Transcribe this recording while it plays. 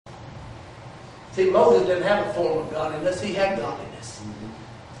See, Moses didn't have a form of godliness. He had godliness.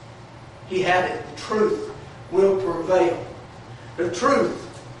 He had it. The truth will prevail. The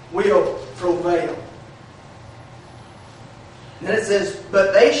truth will prevail. And then it says,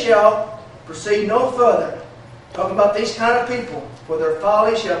 but they shall proceed no further. Talking about these kind of people. For their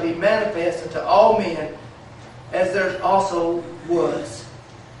folly shall be manifest unto all men, as there also was.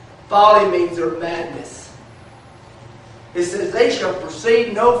 Folly means their madness. It says, they shall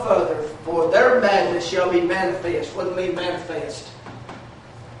proceed no further, for their madness shall be manifest. What does it mean, manifest?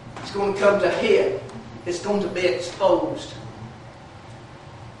 It's going to come to head. It's going to be exposed.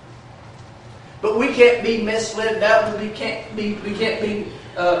 But we can't be misled that way. We can't be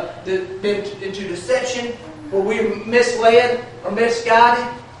into deception, where we're misled or misguided.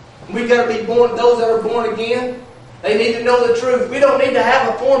 We've got to be born. Those that are born again, they need to know the truth. We don't need to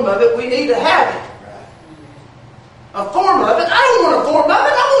have a form of it. We need to have it. A form of it? I don't want a form of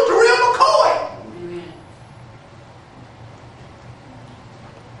it. I want the real McCoy.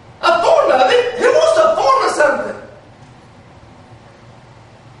 A form of it? Who wants a form of something?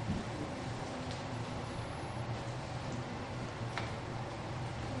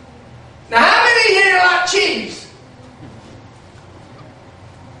 Now, how many here like cheese?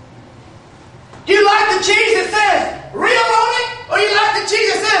 Do you like the cheese that says real on it? Or you like the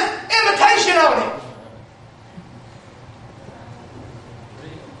cheese that says imitation on it?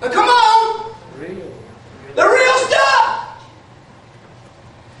 Now come on! The real stuff!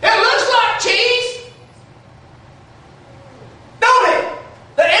 It looks like cheese! Don't it?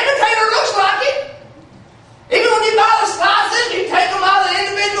 The imitator looks like it. Even when you buy the slices, you take them out of the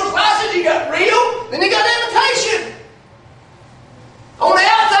individual slices, you got real, then you got imitation. On the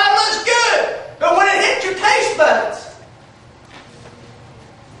outside it looks good, but when it hits your taste buds,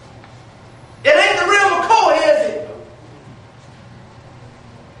 it ain't the real McCoy, is it?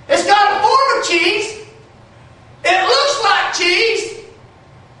 It's got a form of cheese. It looks like cheese.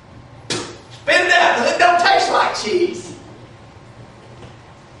 Spit it out, because it don't taste like cheese.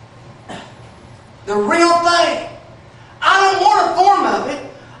 The real thing. I don't want a form of it.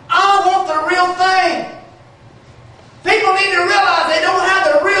 I want the real thing. People need to realize they don't have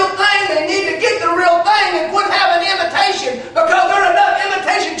the real thing. They need to get the real thing and quit having imitation, because there are enough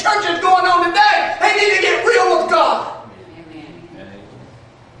imitation churches going on today. They need to get real with God.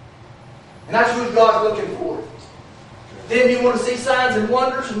 And that's who God's looking for. Then you want to see signs and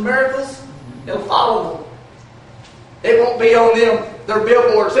wonders and miracles? They'll follow them. It won't be on them, their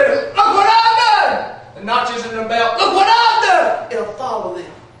billboard saying, look what I've done! And notches in their belt, look what I've done! It'll follow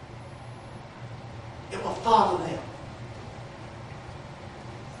them. It will follow them.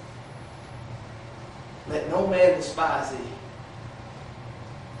 Let no man despise thee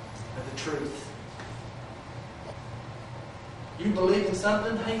of the truth. You believe in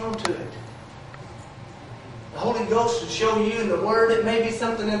something, hang on to it. The Holy Ghost will show you in the Word. It may be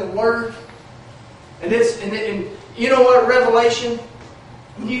something in the Word. And you know what, revelation,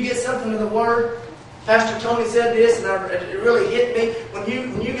 when you get something in the Word, Pastor Tony said this, and it really hit me.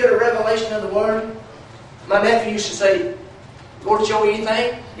 When you get a revelation of the Word, my nephew used to say, Lord, show you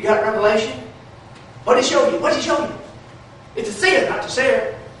anything? You got a revelation? What did he show you? What did he show you? It's a sin, not to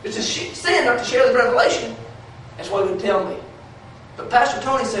share. It's a sin not to share the revelation. That's what he would tell me. But Pastor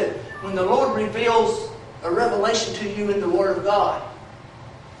Tony said, when the Lord reveals a revelation to you in the Word of God,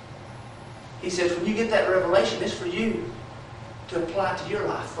 he says, when you get that revelation, it's for you to apply it to your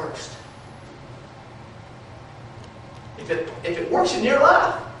life first. If it works in your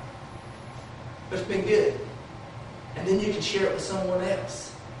life, it's been good. And then you can share it with someone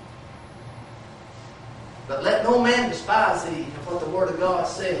else. But let no man despise thee of what the Word of God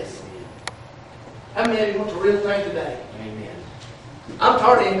says. How many of you want the real thing today? Amen. I'm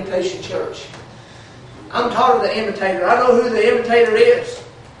tired of imitation church. I'm tired of the imitator. I know who the imitator is.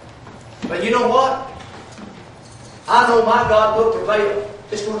 But you know what? I know my God will prevail.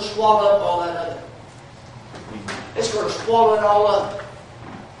 It's going to swallow up all that other. It's going to swallow it all up.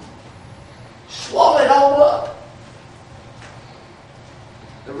 Swallow it all up.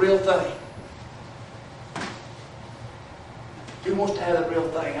 The real thing. Who wants to have the real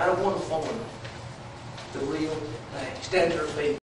thing? I don't want the form. The real thing. Stand to your feet.